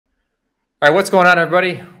All right, what's going on,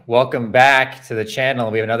 everybody? Welcome back to the channel.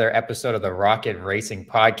 We have another episode of the Rocket Racing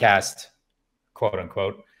Podcast, quote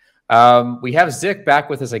unquote. We have Zick back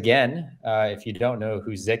with us again. If you don't know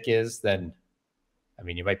who Zick is, then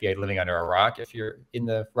you might be living under a rock if you're in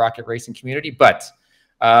the rocket racing community. But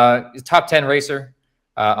he's a top 10 racer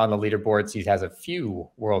on the leaderboards. He has a few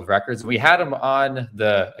world records. We had him on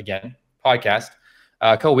the podcast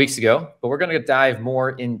a couple weeks ago, but we're going to dive more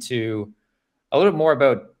into a little more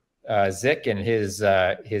about Zick and his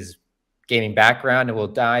gaming background, and we'll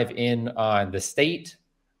dive in on the state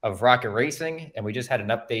of rocket racing. And we just had an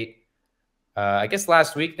update, I guess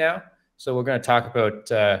last week now. So we're going to talk about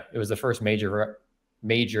it was the first major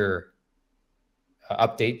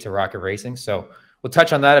update to rocket racing. So we'll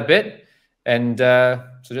touch on that a bit, and so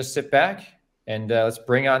just sit back and let's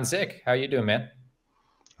bring on Zick. How you doing, man?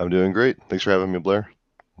 I'm doing great. Thanks for having me, Blair.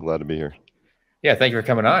 I'm glad to be here. Yeah, thank you for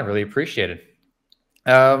coming on. Really appreciate it.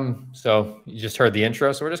 So you just heard the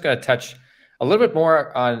intro, so we're just going to touch a little bit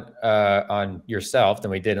more on yourself than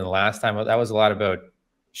we did in the last time. That was a lot about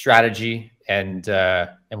strategy and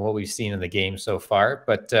what we've seen in the game so far.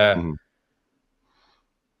 But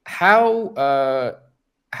how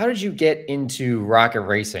did you get into rocket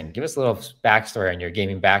racing? Give us a little backstory on your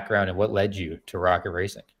gaming background and what led you to rocket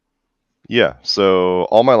racing. Yeah, so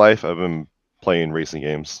all my life I've been playing racing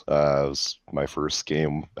games. My first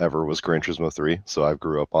game ever was Gran Turismo 3, so I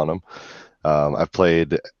grew up on them. I've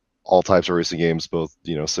played all types of racing games, both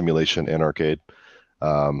simulation and arcade.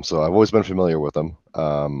 So I've always been familiar with them.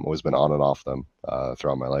 Always been on and off them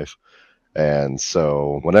throughout my life. And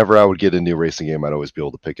so whenever I would get a new racing game, I'd always be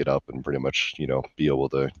able to pick it up and pretty much be able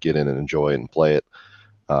to get in and enjoy it and play it,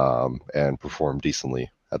 and perform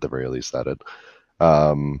decently at the very least at it.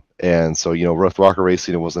 And so with rocket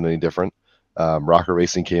racing, it wasn't any different. Rocket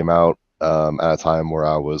racing came out at a time where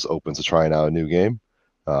I was open to trying out a new game.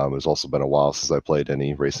 It's also been a while since I played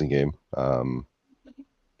any racing game. I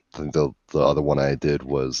think the other one I did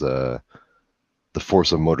was the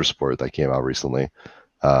Forza Motorsport that came out recently.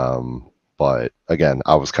 But again,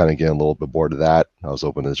 I was kind of getting a little bit bored of that. I was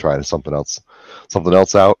open to trying something else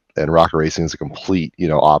out. And rocket racing is a complete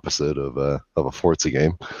opposite of a Forza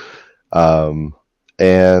game.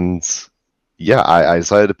 And yeah, I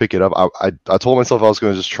decided to pick it up. I told myself I was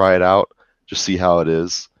going to just try it out, just see how it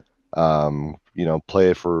is, play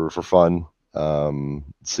it for fun,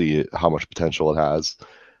 see how much potential it has.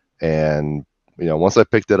 And, once I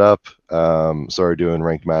picked it up, started doing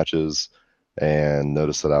ranked matches and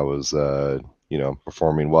noticed that I was,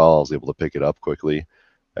 performing well. I was able to pick it up quickly.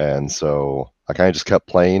 And so I kind of just kept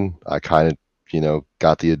playing. I kind of,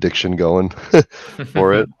 got the addiction going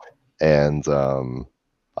for it. And,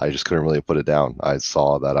 I just couldn't really put it down. I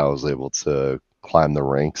saw that I was able to climb the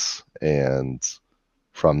ranks, and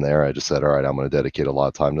from there I just said, all right, I'm going to dedicate a lot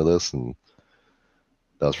of time to this, and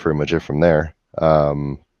that was pretty much it from there.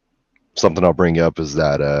 Something I'll bring up is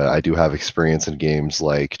that I do have experience in games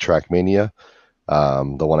like Trackmania.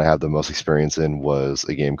 The one I have the most experience in was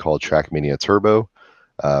a game called Trackmania Turbo,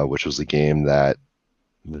 which was a game that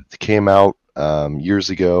came out years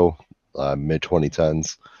ago,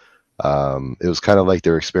 mid-2010s. It was kind of like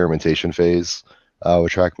their experimentation phase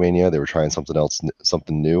with Trackmania. They were trying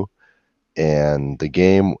something new, and the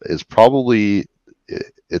game is probably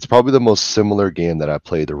the most similar game that I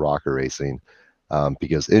played to rocket racing,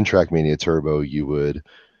 because in Trackmania Turbo you would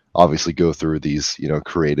obviously go through these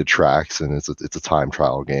created tracks, and it's a time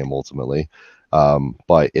trial game ultimately.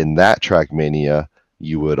 But in that Trackmania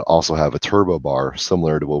you would also have a turbo bar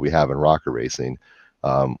similar to what we have in rocket racing.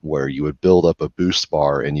 Where you would build up a boost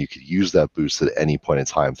bar and you could use that boost at any point in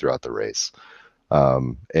time throughout the race.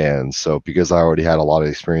 And so because I already had a lot of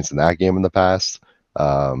experience in that game in the past,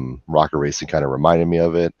 rocket racing kind of reminded me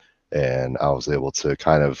of it, and I was able to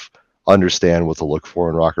kind of understand what to look for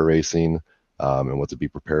in rocket racing, and what to be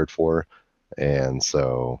prepared for. And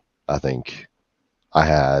so I think I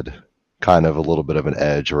had kind of a little bit of an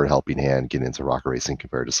edge or a helping hand getting into rocket racing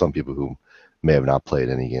compared to some people who may have not played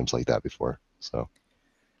any games like that before. So.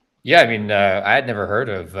 Yeah, I had never heard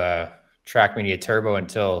of Trackmania Turbo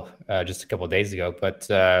until just a couple of days ago. But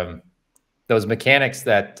those mechanics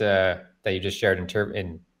that you just shared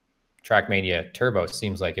in Trackmania Turbo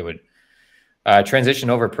seems like it would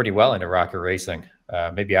transition over pretty well into rocket racing.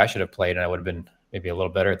 Maybe I should have played, and I would have been maybe a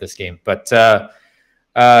little better at this game. But do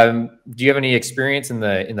you have any experience in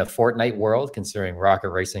the Fortnite world, considering rocket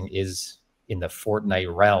racing is in the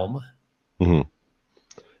Fortnite realm? Mm-hmm.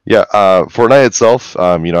 Yeah, Fortnite itself,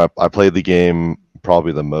 I played the game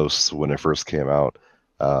probably the most when it first came out.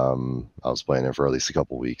 I was playing it for at least a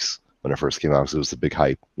couple weeks when it first came out because it was the big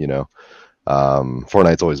hype,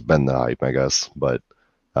 Fortnite's always been the hype, I guess. But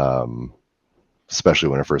especially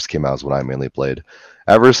when it first came out, is when I mainly played.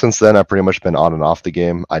 Ever since then, I've pretty much been on and off the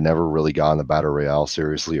game. I never really got in the Battle Royale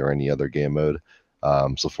seriously or any other game mode.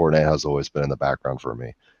 So Fortnite has always been in the background for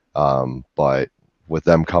me. But with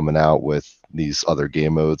them coming out with these other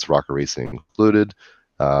game modes, Rocket Racing included,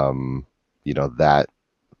 you know, that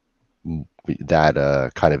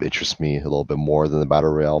kind of interests me a little bit more than the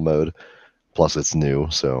Battle Royale mode. Plus, it's new,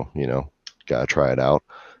 so you know, gotta try it out.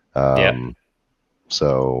 Yeah.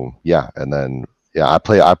 So yeah, and then yeah, I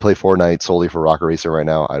play Fortnite solely for Rocket Racer right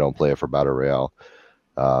now. I don't play it for Battle Royale.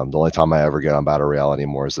 The only time I ever get on Battle Royale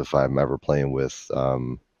anymore is if I'm ever playing with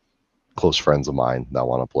close friends of mine that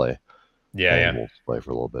want to play. Yeah, and yeah. we'll play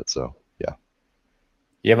for a little bit. So yeah.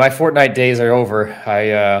 Yeah, my Fortnite days are over.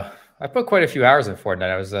 I put quite a few hours in Fortnite.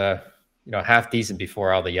 I was you know, half decent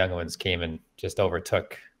before all the young ones came and just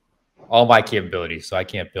overtook all my capabilities. So I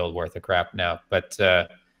can't build worth of crap now. But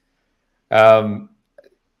um,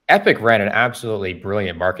 Epic ran an absolutely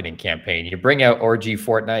brilliant marketing campaign. You bring out Orgy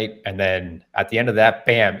Fortnite, and then at the end of that,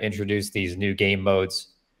 bam, introduce these new game modes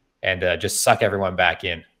and just suck everyone back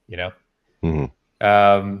in, you know?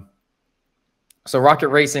 Mm-hmm. So Rocket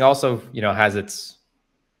Racing also, you know, has its,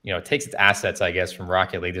 you know, it takes its assets, I guess, from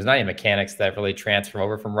Rocket League. There's not any mechanics that really transfer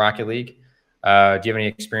over from Rocket League. Do you have any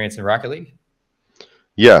experience in Rocket League?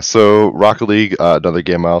 Yeah, so Rocket League, another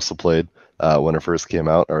game I also played when it first came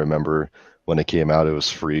out. I remember when it came out, it was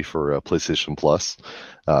free for PlayStation Plus,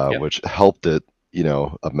 Yep. which helped it, you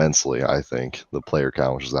know, immensely. I think the player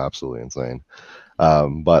count, which is absolutely insane.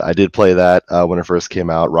 But I did play that when it first came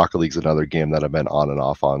out. Rocket League's another game that I've been on and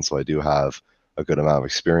off on, so I do have a good amount of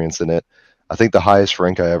experience in it. I think the highest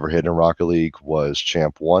rank I ever hit in Rocket League was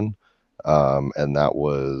Champ 1, and that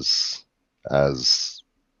was as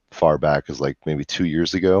far back as like maybe 2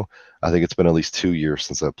 years ago. I think it's been at least 2 years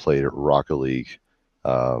since I played Rocket League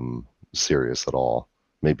serious at all.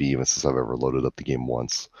 Maybe even since I've ever loaded up the game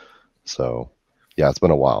once. So yeah, it's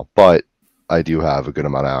been a while, but I do have a good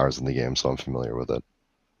amount of hours in the game, so I'm familiar with it.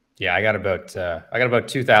 Yeah, I got about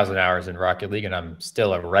 2,000 hours in Rocket League, and I'm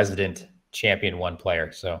still a resident Champion 1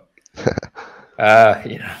 player. So, you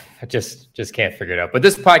know, I just can't figure it out. But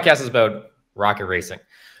this podcast is about Rocket Racing.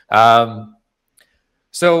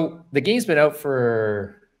 So the game's been out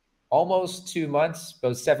for almost 2 months,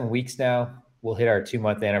 about 7 weeks now. We'll hit our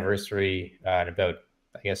 2-month anniversary in about,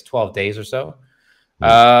 I guess, 12 days or so.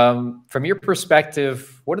 From your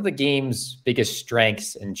perspective, what are the game's biggest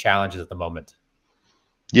strengths and challenges at the moment?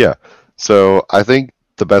 Yeah, so I think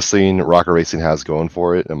the best thing Rocket Racing has going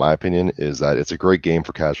for it, in my opinion, is that it's a great game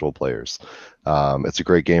for casual players. It's a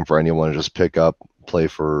great game for anyone to just pick up, play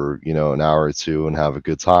for, you know, an hour or two and have a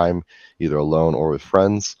good time, either alone or with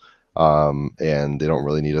friends. And they don't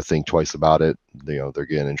really need to think twice about it. You know, they're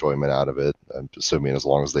getting enjoyment out of it. I'm assuming as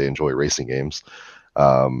long as they enjoy racing games.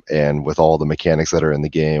 And with all the mechanics that are in the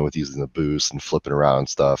game, with using the boost and flipping around and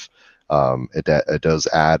stuff, it does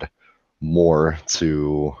add more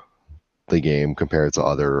to the game compared to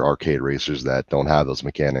other arcade racers that don't have those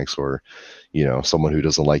mechanics, or you know, someone who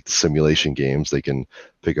doesn't like the simulation games, they can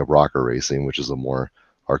pick up Rocket Racing, which is a more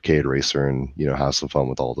arcade racer, and you know, have some fun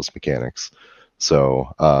with all those mechanics. So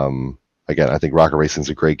again, I think Rocket Racing is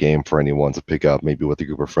a great game for anyone to pick up, maybe with a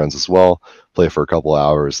group of friends as well, play for a couple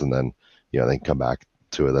hours, and then you know, they can come back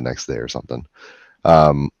to it the next day or something.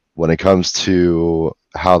 When it comes to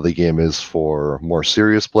how the game is for more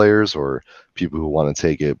serious players or people who want to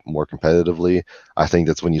take it more competitively, I think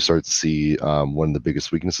that's when you start to see one of the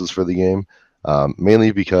biggest weaknesses for the game,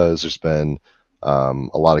 mainly because there's been a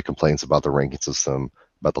lot of complaints about the ranking system,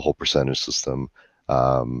 about the whole percentage system.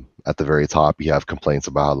 At the very top, you have complaints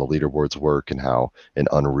about how the leaderboards work and how in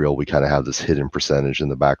Unreal we kind of have this hidden percentage in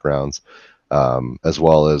the backgrounds, as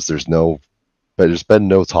well as there's been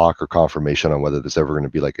no talk or confirmation on whether there's ever going to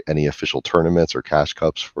be like any official tournaments or cash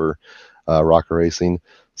cups for Rocket Racing.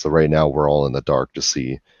 So right now we're all in the dark to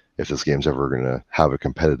see if this game's ever going to have a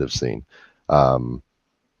competitive scene.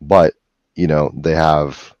 But you know,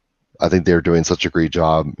 I think they're doing such a great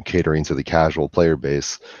job catering to the casual player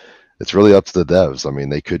base. It's really up to the devs. I mean,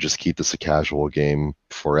 they could just keep this a casual game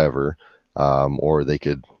forever, or they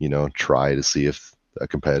could, you know, try to see if a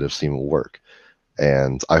competitive scene will work.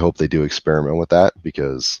 And I hope they do experiment with that,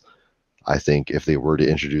 because I think if they were to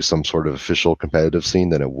introduce some sort of official competitive scene,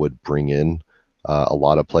 then it would bring in a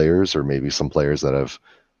lot of players, or maybe some players that have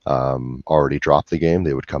already dropped the game,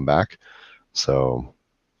 they would come back. So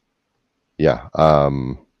yeah,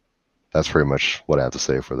 that's pretty much what I have to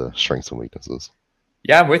say for the strengths and weaknesses.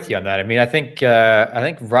 Yeah, I'm with you on that. I mean, I think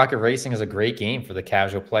Rocket Racing is a great game for the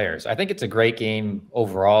casual players. I think it's a great game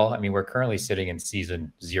overall. I mean, we're currently sitting in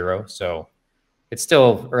season 0, so it's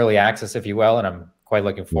still early access, if you will, and I'm quite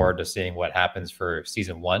looking forward to seeing what happens for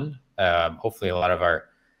season 1. Hopefully a lot of our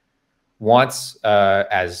wants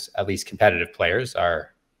as at least competitive players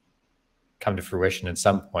are come to fruition at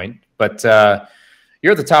some point. But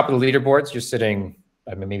you're at the top of the leaderboards. You're sitting,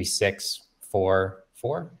 I mean, maybe 6, 4,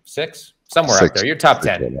 4, 6, somewhere 6, up there. You're top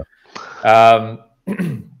 10.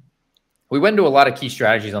 We went into a lot of key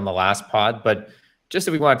strategies on the last pod, but just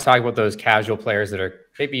if we want to talk about those casual players that are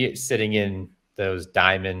maybe sitting in those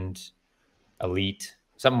diamond, elite,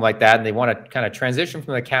 something like that, and they want to kind of transition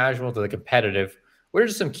from the casual to the competitive, what are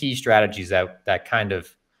just some key strategies that kind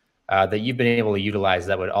of that you've been able to utilize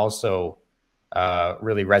that would also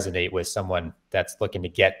really resonate with someone that's looking to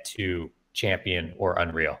get to champion or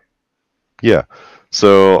unreal? Yeah,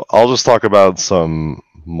 so I'll just talk about some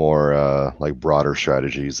more like broader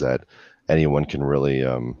strategies that anyone can really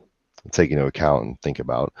take into account and think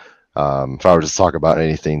about. If I were to talk about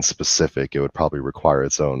anything specific, it would probably require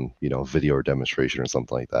its own, video or demonstration or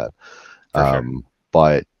something like that. For sure.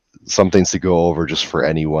 But some things to go over just for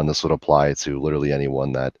anyone. This would apply to literally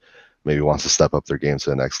anyone that maybe wants to step up their game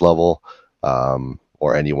to the next level,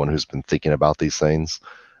 or anyone who's been thinking about these things.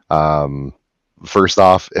 First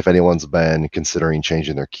off, if anyone's been considering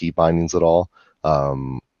changing their key bindings at all,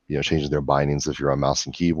 changing their bindings if you're on mouse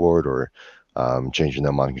and keyboard, or changing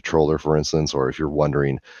them on controller, for instance, or if you're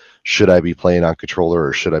wondering, should I be playing on controller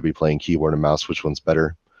or should I be playing keyboard and mouse? Which one's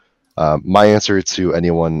better? My answer to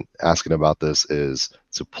anyone asking about this is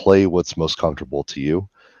to play what's most comfortable to you.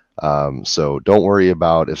 So don't worry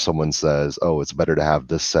about if someone says, oh, it's better to have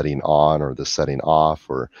this setting on or this setting off,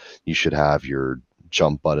 or you should have your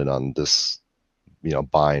jump button on this,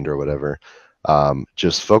 bind or whatever.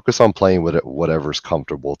 Just focus on playing with it, whatever's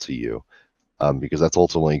comfortable to you, because that's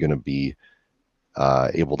ultimately going to be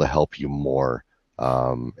able to help you more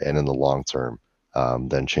and in the long term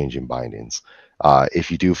than changing bindings.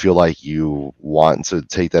 If you do feel like you want to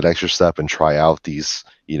take that extra step and try out these,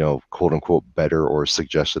 quote unquote, better or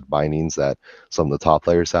suggested bindings that some of the top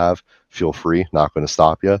players have, feel free. Not going to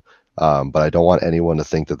stop you. But I don't want anyone to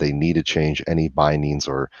think that they need to change any bindings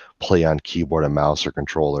or play on keyboard and mouse or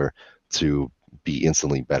controller to be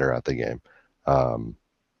instantly better at the game.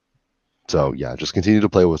 So yeah, just continue to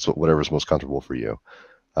play with whatever's most comfortable for you.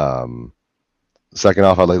 Second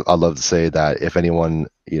off, I'd love to say that if anyone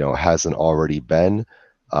hasn't already been,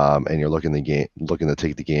 and you're looking to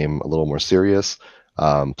take the game a little more serious,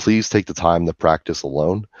 please take the time to practice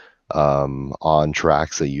alone on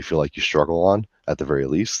tracks that you feel like you struggle on at the very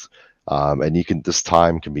least. And this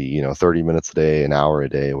time can be 30 minutes a day, an hour a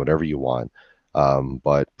day, whatever you want.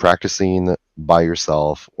 But practicing by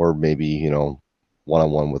yourself, or maybe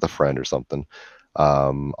one-on-one with a friend or something,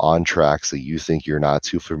 on tracks that you think you're not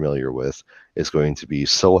too familiar with, is going to be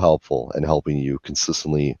so helpful in helping you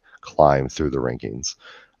consistently climb through the rankings.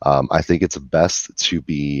 I think it's best to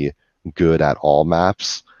be good at all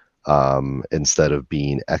maps instead of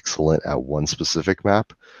being excellent at one specific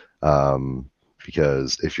map,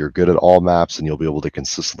 because if you're good at all maps, then you'll be able to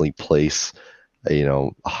consistently place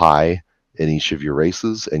high in each of your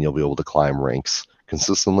races, and you'll be able to climb ranks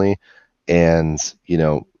consistently. And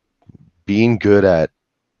being good at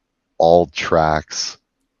all tracks,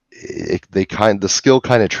 the skill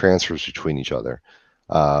kind of transfers between each other.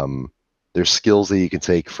 There's skills that you can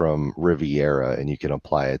take from Riviera and you can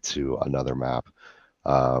apply it to another map,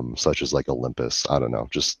 such as like Olympus. I don't know,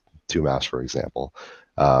 just 2 maps, for example.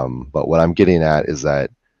 But what I'm getting at is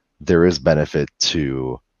that there is benefit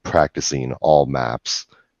to practicing all maps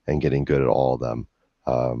and getting good at all of them.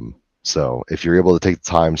 So if you're able to take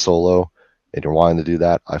the time solo and you're wanting to do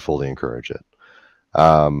that, I fully encourage it.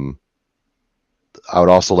 I would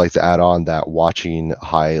also like to add on that watching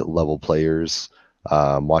high-level players,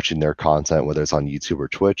 watching their content, whether it's on YouTube or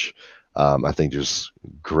Twitch, I think there's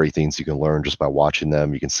great things you can learn just by watching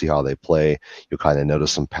them. You can see how they play. You'll kind of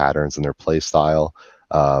notice some patterns in their play style.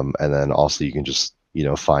 And then also you can just,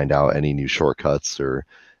 find out any new shortcuts or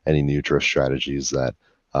any new drift strategies that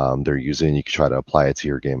they're using. You can try to apply it to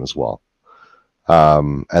your game as well.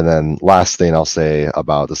 And then last thing I'll say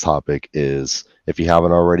about this topic is, if you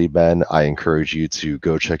haven't already been, I encourage you to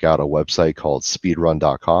go check out a website called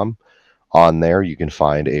speedrun.com. On there, you can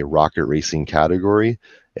find a rocket racing category,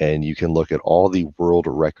 and you can look at all the world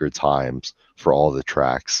record times for all the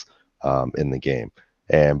tracks in the game.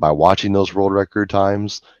 And by watching those world record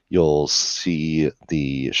times, you'll see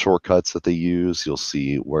the shortcuts that they use. You'll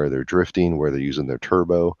see where they're drifting, where they're using their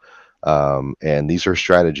turbo. And these are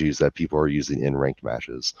strategies that people are using in ranked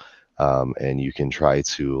matches. And you can try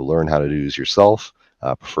to learn how to do this yourself,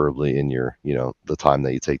 preferably in your, the time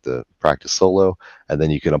that you take to practice solo. And then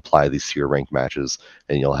you can apply these to your ranked matches,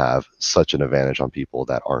 and you'll have such an advantage on people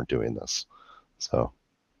that aren't doing this. So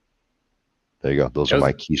there you go. Those are Those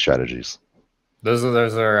my key strategies. those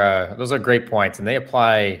are great points, and they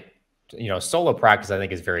apply. Solo practice I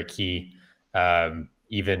think is very key.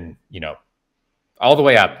 Even all the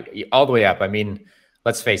way up, all the way up. I mean,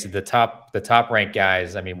 let's face it, the top ranked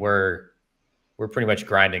guys. I mean, we're pretty much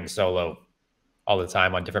grinding solo all the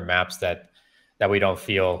time on different maps that we don't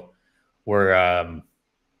feel we're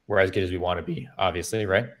as good as we want to be, obviously,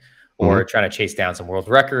 right? Hmm. Or trying to chase down some world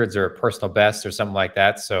records or personal bests or something like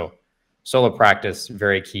that. So solo practice,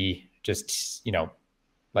 very key. Just,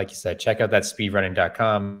 like you said, check out that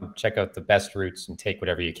speedrunning.com, check out the best routes and take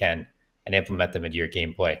whatever you can and implement them into your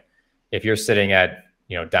gameplay. If you're sitting at,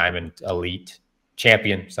 Diamond, Elite,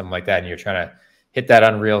 Champion, something like that, and you're trying to hit that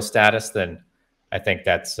Unreal status, then I think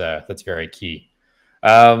that's very key.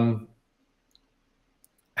 How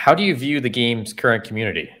do you view the game's current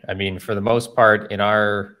community? I mean, for the most part,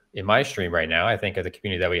 in my stream right now, I think the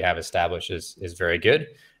community that we have established is very good.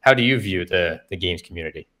 How do you view the game's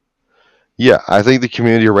community? Yeah, I think the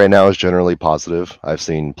community right now is generally positive. I've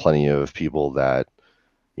seen plenty of people that,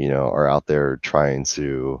 are out there trying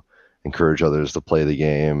to encourage others to play the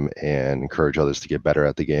game and encourage others to get better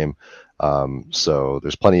at the game. So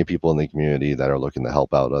there's plenty of people in the community that are looking to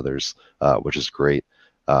help out others, which is great.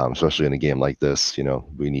 Especially in a game like this,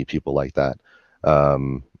 we need people like that.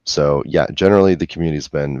 So yeah, generally the community's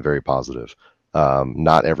been very positive.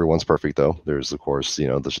 Not everyone's perfect though. There's of course,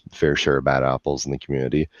 the fair share of bad apples in the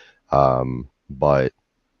community. But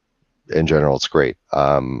in general, it's great.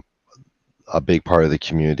 A big part of the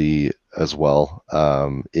community as well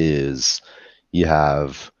is you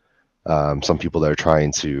have some people that are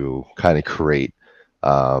trying to kind of create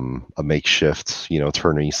a makeshift,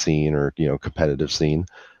 tourney scene or competitive scene,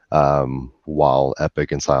 while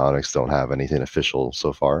Epic and Psyonix don't have anything official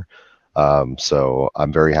so far. So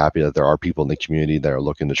I'm very happy that there are people in the community that are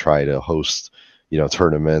looking to try to host,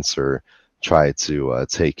 tournaments or try to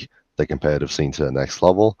take the competitive scene to the next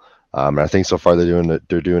level. And I think so far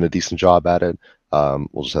they're doing a decent job at it.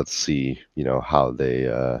 We'll just have to see, how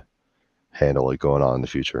they handle it going on in the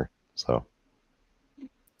future. So,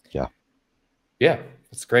 yeah. Yeah,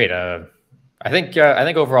 that's great. I think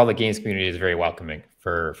overall the games community is very welcoming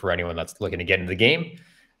for anyone that's looking to get into the game,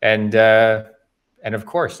 and of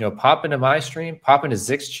course, pop into my stream, pop into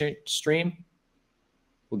Zick's stream.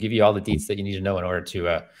 We'll give you all the deets that you need to know in order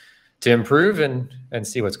to improve and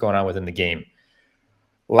see what's going on within the game.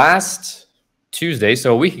 Last Tuesday,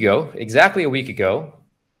 so exactly a week ago,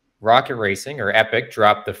 Rocket Racing or Epic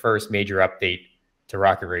dropped the first major update to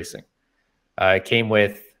Rocket Racing. It came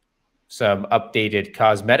with some updated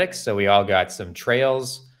cosmetics. So we all got some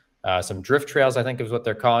trails, some drift trails, I think is what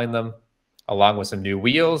they're calling them, along with some new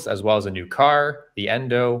wheels, as well as a new car, the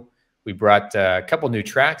Endo. We brought a couple new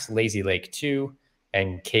tracks, Lazy Lake 2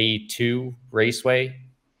 and K2 Raceway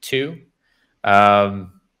 2.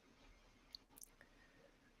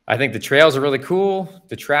 I think the trails are really cool.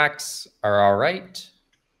 The tracks are all right.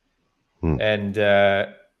 And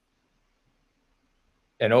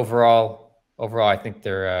overall, I think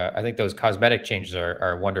I think those cosmetic changes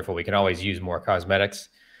are wonderful. We can always use more cosmetics.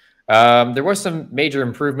 There were some major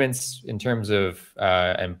improvements in terms of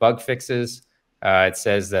and bug fixes. It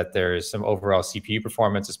says that there's some overall CPU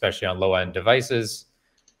performance, especially on low-end devices.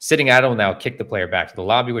 Sitting idle will now kick the player back to the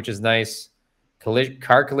lobby, which is nice.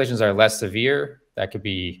 Car collisions are less severe. That could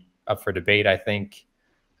be up for debate, I think.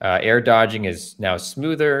 Air dodging is now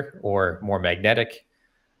smoother or more magnetic.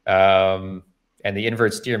 And the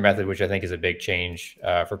invert steer method, which I think is a big change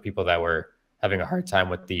for people that were having a hard time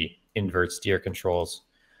with the invert steer controls.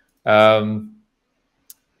 Overall,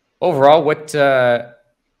 what are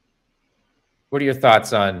your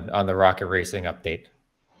thoughts on the Rocket Racing update?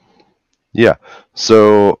 Yeah,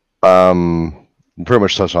 so pretty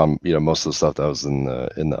much touched on most of the stuff that was in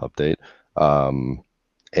the update.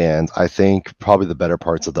 And I think probably the better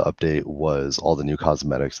parts of the update was all the new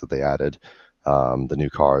cosmetics that they added, the new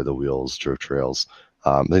car, the wheels, drift trails.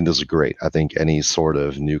 I think those are great. I think any sort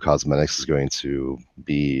of new cosmetics is going to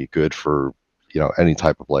be good for any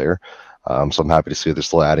type of player. So I'm happy to see they're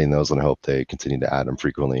still adding those, and I hope they continue to add them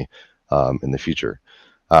frequently in the future.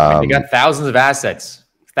 I mean, they got thousands of assets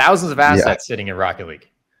sitting in Rocket League.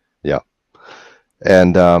 Yeah.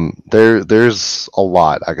 And there's a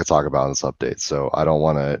lot I could talk about in this update, so I don't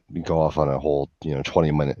want to go off on a whole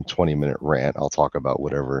 20-minute rant. I'll talk about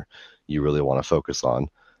whatever you really want to focus on.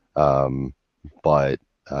 But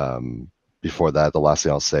before that, the last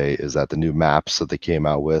thing I'll say is that the new maps that they came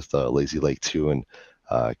out with, Lazy Lake 2 and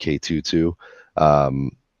K22,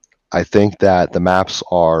 I think that the maps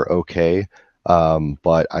are okay,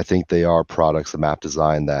 but I think they are products of map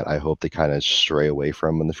design that I hope they kind of stray away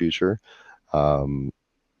from in the future.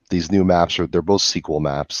 These new maps they're both sequel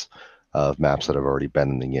maps of maps that have already been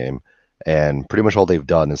in the game. And pretty much all they've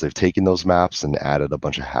done is they've taken those maps and added a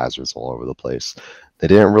bunch of hazards all over the place. They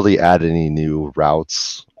didn't really add any new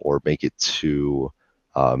routes or make it too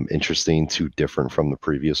interesting, too different from the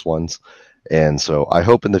previous ones. And so I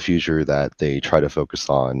hope in the future that they try to focus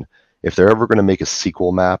on, if they're ever going to make a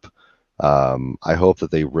sequel map, I hope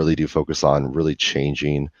that they really do focus on really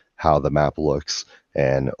changing how the map looks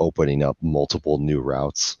and opening up multiple new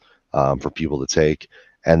routes for people to take.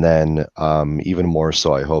 And then even more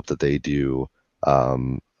so, I hope that they do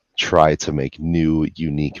try to make new,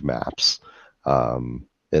 unique maps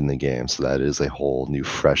in the game. So that is a whole new,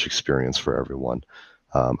 fresh experience for everyone.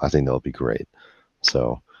 I think that'll be great.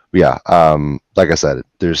 So, yeah, like I said,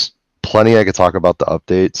 there's plenty I could talk about the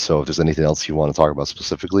update. So if there's anything else you want to talk about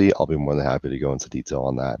specifically, I'll be more than happy to go into detail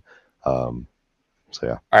on that. So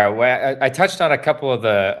yeah. All right. Well, I touched on a couple of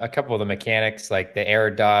the mechanics, like the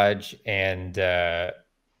air dodge, and I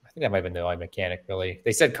think that might have been the only mechanic really.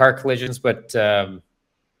 They said car collisions, but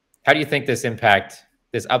how do you think this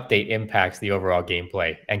update impacts the overall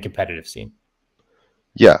gameplay and competitive scene?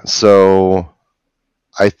 Yeah. So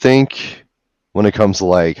I think when it comes to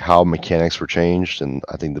like how mechanics were changed, and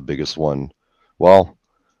I think the biggest one, well,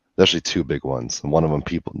 there's actually two big ones, and one of them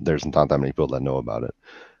there's not that many people that know about it.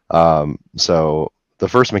 So the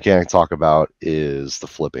first mechanic to talk about is the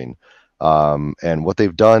flipping. And what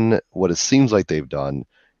they've done, what it seems like they've done,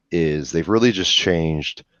 is they've really just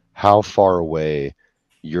changed how far away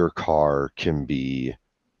your car can be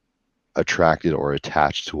attracted or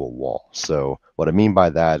attached to a wall. So what I mean by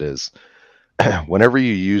that is whenever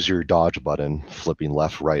you use your dodge button, flipping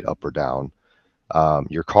left, right, up, or down,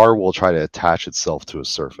 your car will try to attach itself to a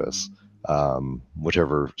surface,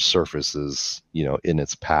 whichever surface is, in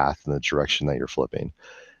its path in the direction that you're flipping.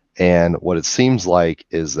 And what it seems like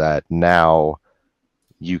is that now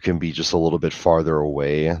you can be just a little bit farther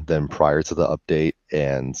away than prior to the update,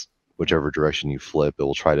 and whichever direction you flip, it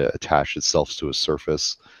will try to attach itself to a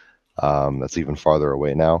surface that's even farther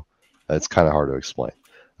away now. It's kind of hard to explain.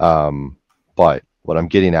 But what I'm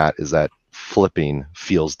getting at is that flipping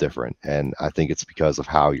feels different, and I think it's because of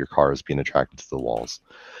how your car is being attracted to the walls.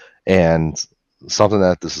 And something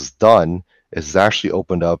that this has done is it's actually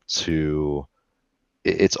opened up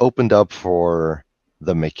for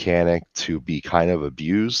the mechanic to be kind of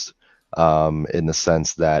abused, in the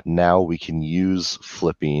sense that now we can use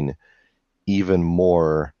flipping even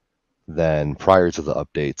more than prior to the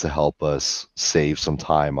update to help us save some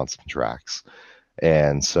time on some tracks.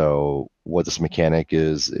 And so what this mechanic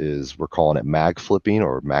is we're calling it mag flipping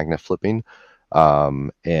or magnet flipping.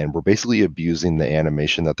 And we're basically abusing the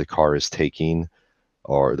animation that the car is taking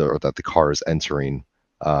or that the car is entering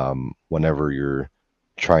whenever you're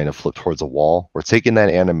trying to flip towards a wall. We're taking that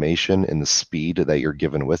animation and the speed that you're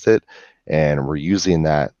given with it, and we're using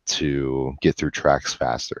that to get through tracks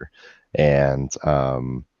faster. And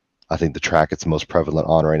I think the track it's most prevalent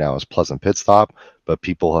on right now is Pleasant Pit Stop, but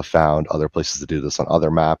people have found other places to do this on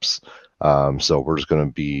other maps. So we're just going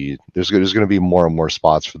to be there's going to be more and more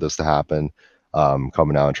spots for this to happen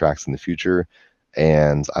coming out on tracks in the future.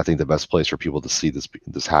 And I think the best place for people to see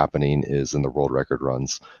this happening is in the world record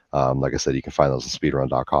runs. Like I said, you can find those on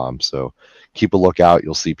speedrun.com. So keep a lookout.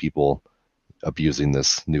 You'll see people abusing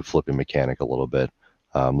this new flipping mechanic a little bit.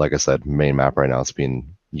 Like I said, main map right now it's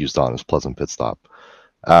being used on is Pleasant Pit Stop.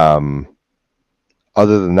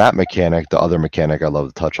 Other than that mechanic, the other mechanic I love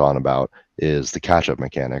to touch on about is the catch-up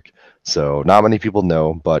mechanic. So not many people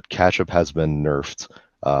know, but catch-up has been nerfed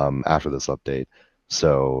after this update.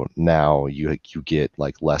 So now you get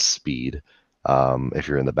like less speed if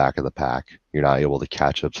you're in the back of the pack. You're not able to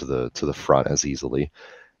catch up to the front as easily.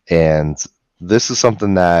 And this is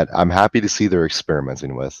something that I'm happy to see they're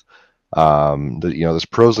experimenting with. There's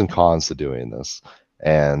pros and cons to doing this.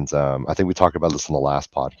 And I think we talked about this in the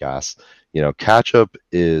last podcast. Catch up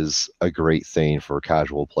is a great thing for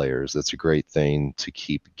casual players. It's a great thing to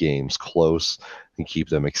keep games close and keep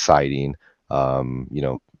them exciting.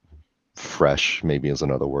 Fresh maybe is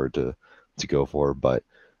another word to go for, but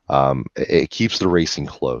it keeps the racing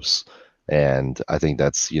close. And I think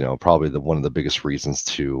that's probably one of the biggest reasons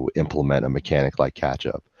to implement a mechanic like catch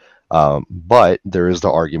up. But there is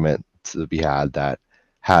the argument to be had that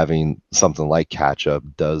having something like catch up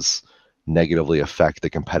does negatively affect the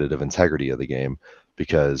competitive integrity of the game,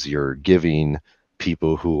 because you're giving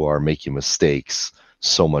people who are making mistakes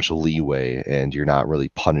so much leeway and you're not really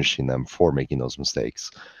punishing them for making those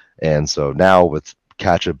mistakes. And so now with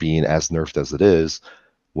catch up being as nerfed as it is,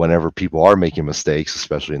 whenever people are making mistakes,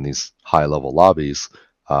 especially in these high level lobbies,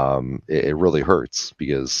 it really hurts,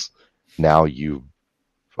 because now you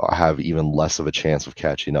have even less of a chance of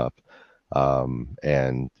catching up.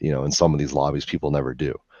 And in some of these lobbies, people never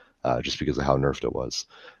do, just because of how nerfed it was.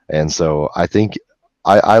 And so I think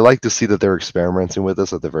I like to see that they're experimenting with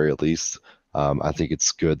this at the very least. I think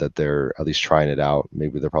it's good that they're at least trying it out.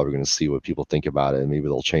 Maybe they're probably going to see what people think about it, and maybe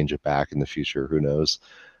they'll change it back in the future. Who knows?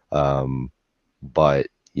 But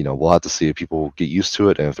we'll have to see if people get used to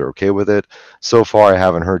it and if they're okay with it. So far, I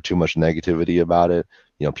haven't heard too much negativity about it.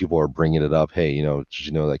 People are bringing it up. Hey, did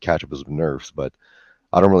you know that catch-up was nerfed? But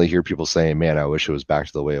I don't really hear people saying, man, I wish it was back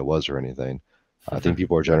to the way it was or anything. I think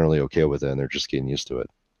people are generally okay with it and they're just getting used to it.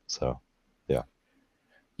 So, yeah.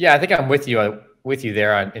 Yeah, I think I'm with you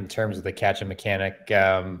there in terms of the catch-up mechanic.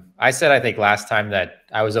 I said, I think last time that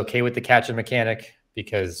I was okay with the catch-up mechanic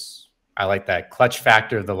because I like that clutch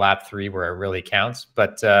factor of the lap 3 where it really counts.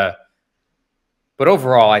 But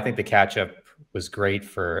overall, I think the catch-up was great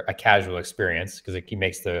for a casual experience because it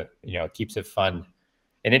makes it keeps it fun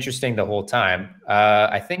and interesting the whole time.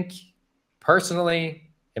 I think personally,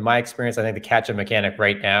 in my experience, I think the catch-up mechanic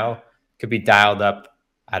right now could be dialed up,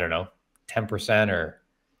 I don't know, 10%, or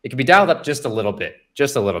it could be dialed up just a little bit,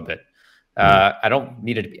 I don't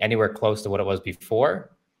need it to be anywhere close to what it was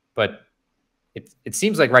before, but it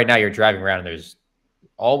seems like right now you're driving around and there's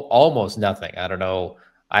almost nothing. I don't know.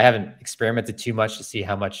 I haven't experimented too much to see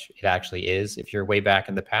how much it actually is if you're way back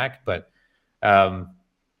in the pack, but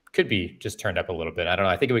could be just turned up a little bit. I don't know.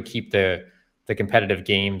 I think it would keep the competitive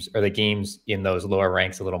games or the games in those lower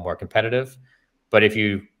ranks a little more competitive. But if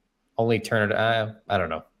you only turn it, I don't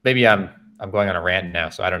know. Maybe I'm going on a rant now,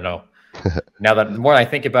 so I don't know. Now that the more I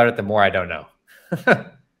think about it, the more I don't know.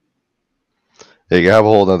 Yeah, you can have a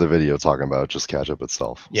whole other video talking about just catch-up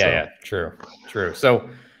itself. Yeah, true. So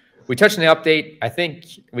we touched on the update. I think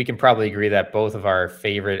we can probably agree that both of our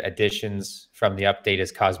favorite additions from the update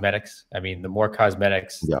is cosmetics. I mean, the more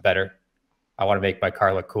cosmetics, the better. I want to make my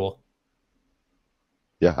car look cool.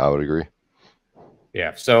 Yeah, I would agree.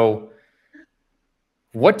 Yeah. So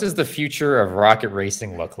what does the future of rocket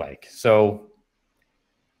racing look like? So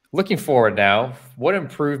looking forward now, what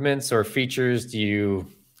improvements or features do you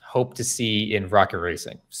hope to see in rocket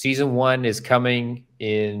racing? Season 1 is coming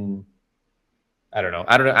in, I don't know.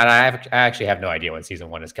 And I actually have no idea when season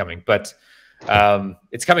 1 is coming, but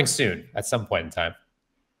it's coming soon at some point in time.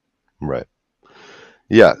 Right.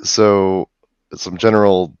 Yeah. So some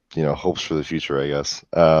general, hopes for the future, I guess.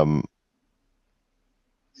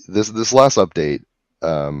 This last update,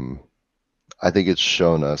 I think it's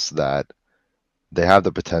shown us that they have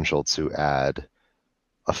the potential to add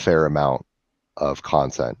a fair amount of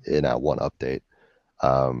content in that one update.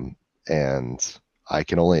 And I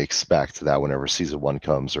can only expect that whenever season 1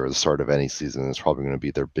 comes or the start of any season, it's probably going to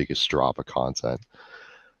be their biggest drop of content.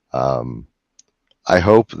 I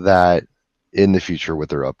hope that in the future with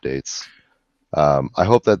their updates, I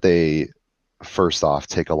hope that they first off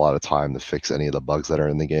take a lot of time to fix any of the bugs that are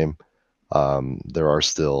in the game. There are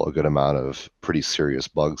still a good amount of pretty serious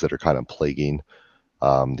bugs that are kind of plaguing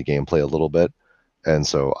the gameplay a little bit. And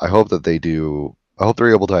so I hope that I hope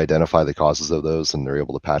they're able to identify the causes of those and they're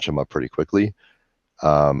able to patch them up pretty quickly.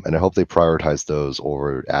 And I hope they prioritize those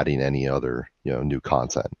over adding any other, new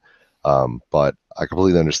content. But I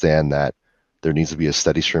completely understand that there needs to be a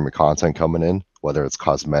steady stream of content coming in, whether it's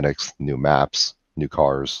cosmetics, new maps, new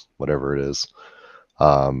cars, whatever it is.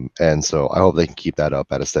 And so I hope they can keep that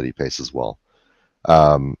up at a steady pace as well.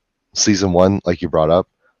 Season 1, like you brought up,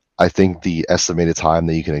 I think the estimated time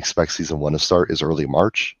that you can expect season 1 to start is early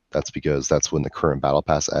March. That's because that's when the current battle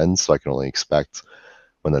pass ends. So I can only expect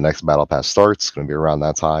when the next battle pass starts, it's going to be around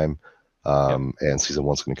that time. And season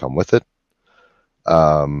 1's going to come with it.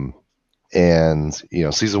 And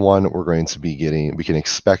season 1, we can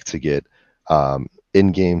expect to get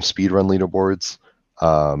in-game speedrun leaderboards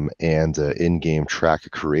and in-game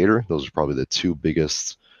track creator. Those are probably the 2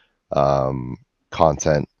 biggest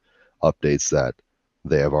content updates that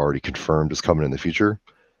they have already confirmed is coming in the future.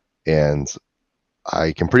 And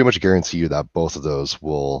I can pretty much guarantee you that both of those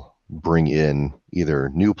will bring in either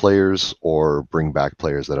new players or bring back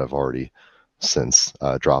players that have already since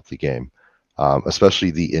dropped the game, especially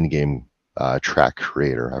the in-game track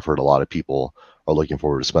creator. I've heard a lot of people are looking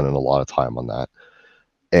forward to spending a lot of time on that.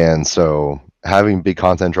 And so having big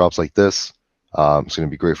content drops like this is going to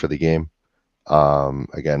be great for the game,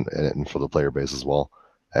 again, and for the player base as well.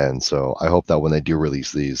 And so I hope that when they do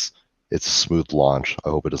release these, it's a smooth launch. I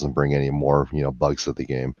hope it doesn't bring any more, bugs to the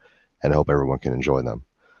game, and I hope everyone can enjoy them.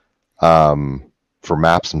 For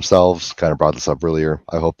maps themselves, kind of brought this up earlier,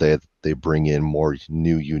 I hope they bring in more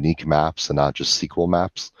new, unique maps and not just sequel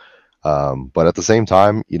maps. But at the same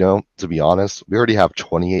time, to be honest, we already have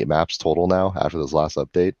 28 maps total now after this last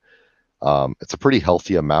update. It's a pretty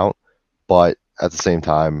healthy amount, but at the same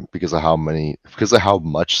time, because of how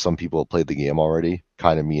much some people have played the game already,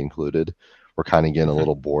 kind of me included, we're kind of getting a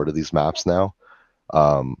little bored of these maps now.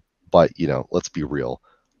 But let's be real.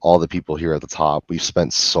 All the people here at the top, we've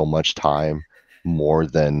spent so much time, more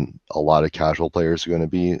than a lot of casual players are going to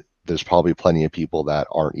be. There's probably plenty of people that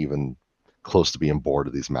aren't even close to being bored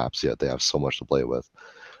of these maps yet. They have so much to play with.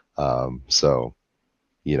 So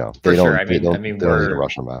For they sure. don't they don't need to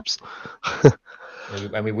rush on maps.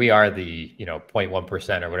 I mean, we are the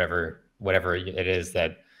 0.1% or whatever it is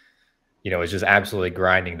that is just absolutely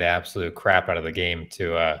grinding the absolute crap out of the game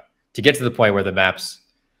to get to the point where the maps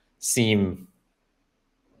seem.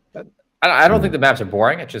 I don't think the maps are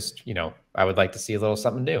boring. It's just I would like to see a little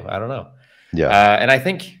something new. I don't know. Yeah. And I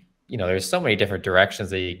think there's so many different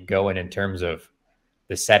directions that you can go in terms of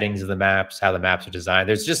the settings of the maps, how the maps are designed.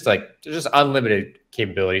 There's just unlimited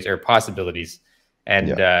capabilities or possibilities,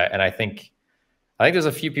 and I think there's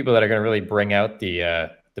a few people that are going to really bring out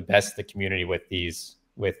the best of the community with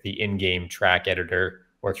the in-game track editor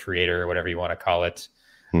or creator or whatever you want to call it.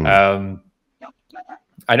 I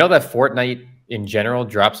know that Fortnite in general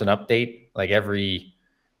drops an update like every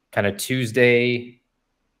kind of Tuesday.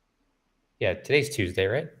 Yeah, today's Tuesday,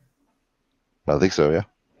 right? I think so. Yeah.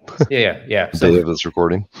 Yeah. The day of this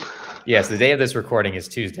recording. Yes, the day of this recording is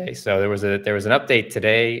Tuesday. So there was an update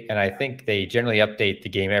today, and I think they generally update the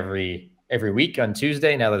game every week on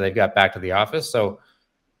Tuesday now that they've got back to the office. So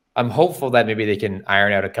I'm hopeful that maybe they can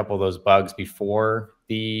iron out a couple of those bugs before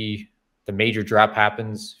the major drop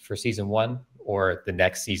happens for season 1 or the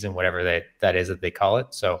next season, whatever that is that they call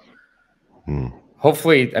it. So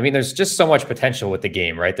hopefully, I mean, there's just so much potential with the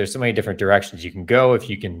game, right? There's so many different directions you can go. If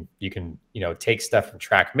you can take stuff from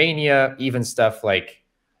Trackmania, even stuff like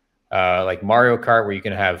Mario Kart, where you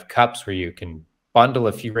can have cups where you can bundle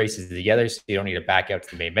a few races together, so you don't need to back out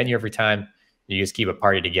to the main menu every time. You just keep a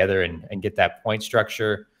party together and get that point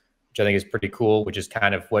structure, which I think is pretty cool, which is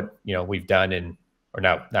kind of what we've done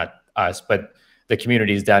not us, but the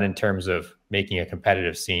community's done in terms of making a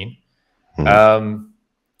competitive scene.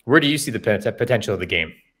 Where do you see the potential of the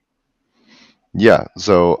game? Yeah,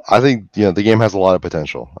 so I think the game has a lot of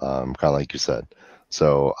potential, kind of like you said.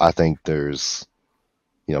 So I think there's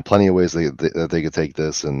plenty of ways that they could take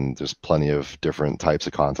this, and there's plenty of different types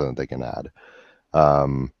of content that they can add.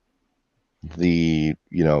 The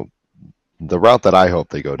route that I hope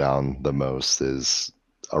they go down the most is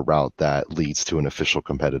a route that leads to an official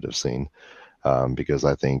competitive scene, because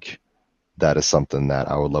I think that is something that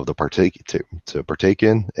I would love to partake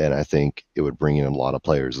in, and I think it would bring in a lot of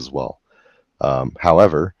players as well.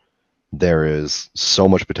 However, there is so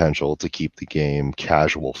much potential to keep the game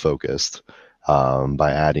casual focused,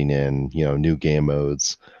 by adding in new game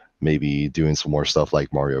modes, maybe doing some more stuff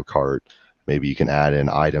like Mario Kart. Maybe you can add in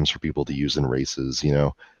items for people to use in races.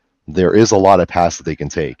 There is a lot of paths that they can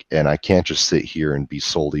take, and I can't just sit here and be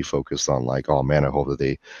solely focused on like, oh man, I hope that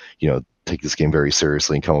they take this game very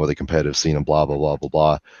seriously and come up with a competitive scene and blah blah blah blah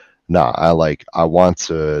blah. Nah, I want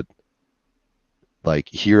to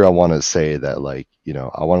I want to say that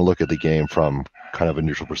I want to look at the game from kind of a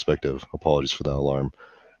neutral perspective. Apologies for that alarm,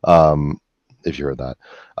 if you heard that.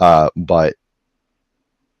 But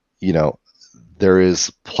there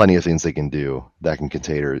is plenty of things they can do that can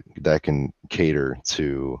cater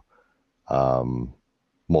to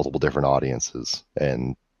multiple different audiences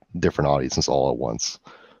and different audiences all at once.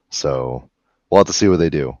 So we'll have to see what they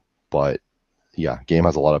do. But yeah, game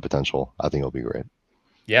has a lot of potential. I think it'll be great.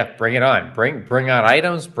 Yeah, bring it on. Bring on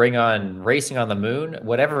items, bring on racing on the moon,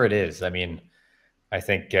 whatever it is. I mean, I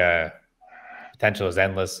think potential is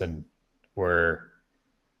endless, and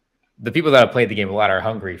the people that have played the game a lot are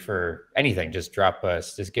hungry for anything. Just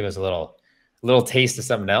give us a little taste of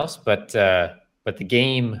something else. But the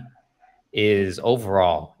game is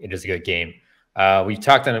overall, it is a good game. We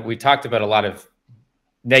talked about a lot of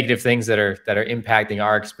negative things that are impacting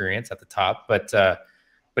our experience at the top, but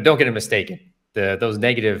don't get it mistaken. Those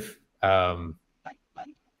negative, it's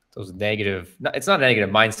not a negative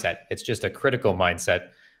mindset. It's just a critical mindset.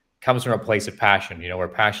 Comes from a place of passion. We're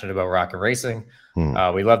passionate about rocket racing.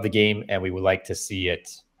 We love the game, and we would like to see it,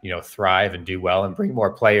 thrive and do well and bring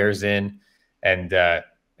more players in, and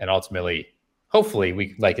ultimately, hopefully,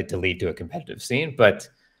 we like it to lead to a competitive scene. But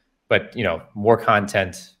more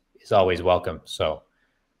content is always welcome. So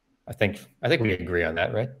I think we agree on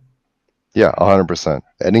that, right? Yeah, 100%.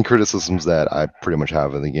 Any criticisms that I pretty much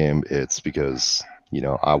have in the game, it's because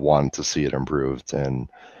I want to see it improved, and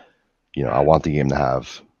I want the game to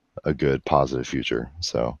have a good, positive future.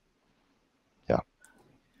 So, yeah.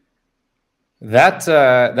 That's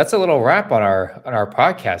a little wrap on our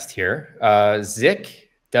podcast here.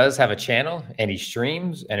 Zick, does have a channel and he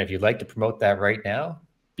streams. And if you'd like to promote that right now,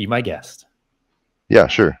 be my guest. Yeah,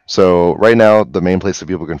 sure. So right now, the main place that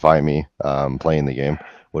people can find me playing the game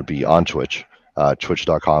would be on Twitch,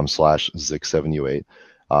 twitch.com/Zick7U8.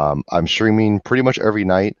 I'm streaming pretty much every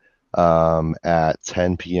night at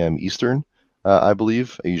 10 p.m. Eastern, I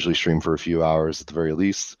believe. I usually stream for a few hours at the very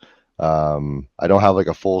least. I don't have like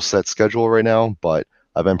a full set schedule right now, but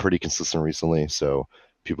I've been pretty consistent recently, so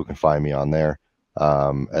people can find me on there.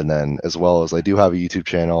 And then as well as I do have a YouTube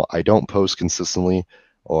channel. I don't post consistently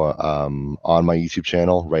or on my YouTube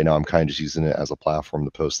channel. Right now I'm kind of just using it as a platform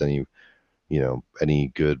to post any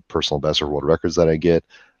good personal best or world records that I get.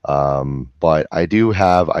 But I do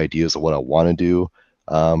have ideas of what I want to do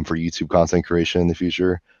for YouTube content creation in the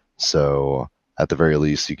future. So at the very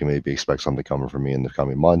least, you can maybe expect something coming from me in the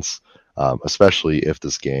coming months, especially if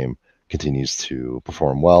this game continues to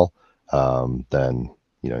perform well. Then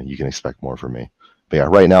you can expect more from me. But yeah,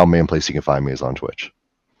 right now, main place you can find me is on Twitch.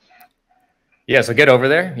 Yeah, so get over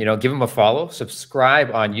there, give him a follow,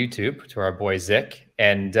 subscribe on YouTube to our boy Zick,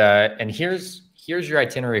 and here's your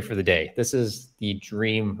itinerary for the day. This is the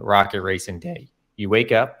dream rocket racing day. You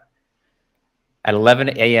wake up at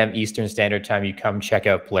 11 a.m. Eastern Standard Time. You come check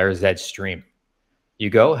out Blair Zed's stream. You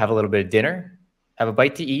go have a little bit of dinner, have a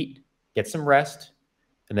bite to eat, get some rest,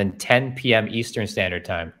 and then 10 p.m. Eastern Standard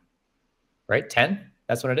Time. Right? 10?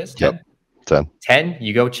 That's what it is? 10? Yep. 10.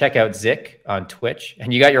 You go check out Zick on Twitch,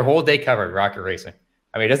 and you got your whole day covered, rocket racing.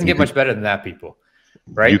 I mean, it doesn't get much better than that, people.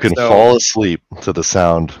 Right? You can fall asleep to the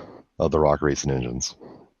sound of the rocket racing engines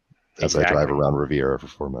as I drive around Riviera for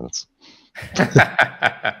 4 minutes.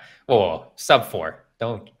 Well, sub 4.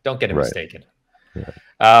 Don't get it mistaken. Right.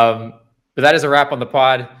 But that is a wrap on the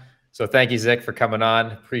pod. So thank you, Zick, for coming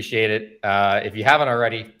on. Appreciate it. If you haven't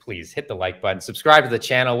already, please hit the like button. Subscribe to the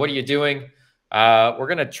channel. What are you doing? We're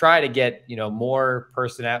going to try to get, more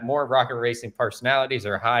rocket racing personalities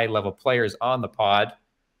or high level players on the pod,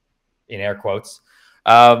 in air quotes.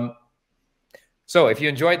 So if you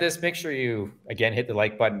enjoyed this, make sure you, again, hit the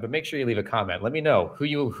like button, but make sure you leave a comment. Let me know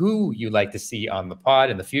who you'd like to see on the pod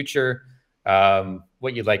in the future,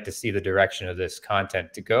 what you'd like to see the direction of this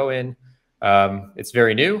content to go in. It's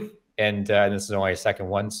very new, and this is only a second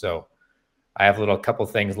one, so I have a couple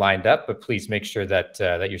things lined up, but please make sure that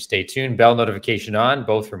that you stay tuned. Bell notification on,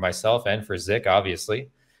 both for myself and for Zick, obviously.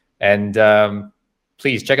 And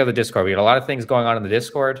please check out the Discord. We got a lot of things going on in the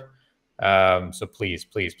Discord. So please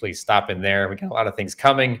stop in there. We got a lot of things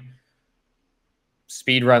coming.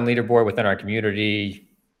 Speedrun leaderboard within our community,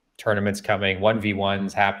 tournaments coming,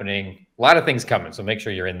 1v1s happening, a lot of things coming. So make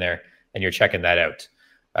sure you're in there and you're checking that out.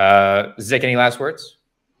 Zick, any last words?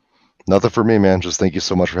 Nothing for me, man. Just thank you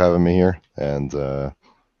so much for having me here. And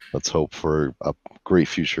let's hope for a great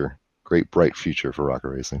future, bright future for rocket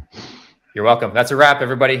racing. You're welcome. That's a wrap,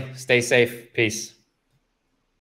 everybody. Stay safe. Peace.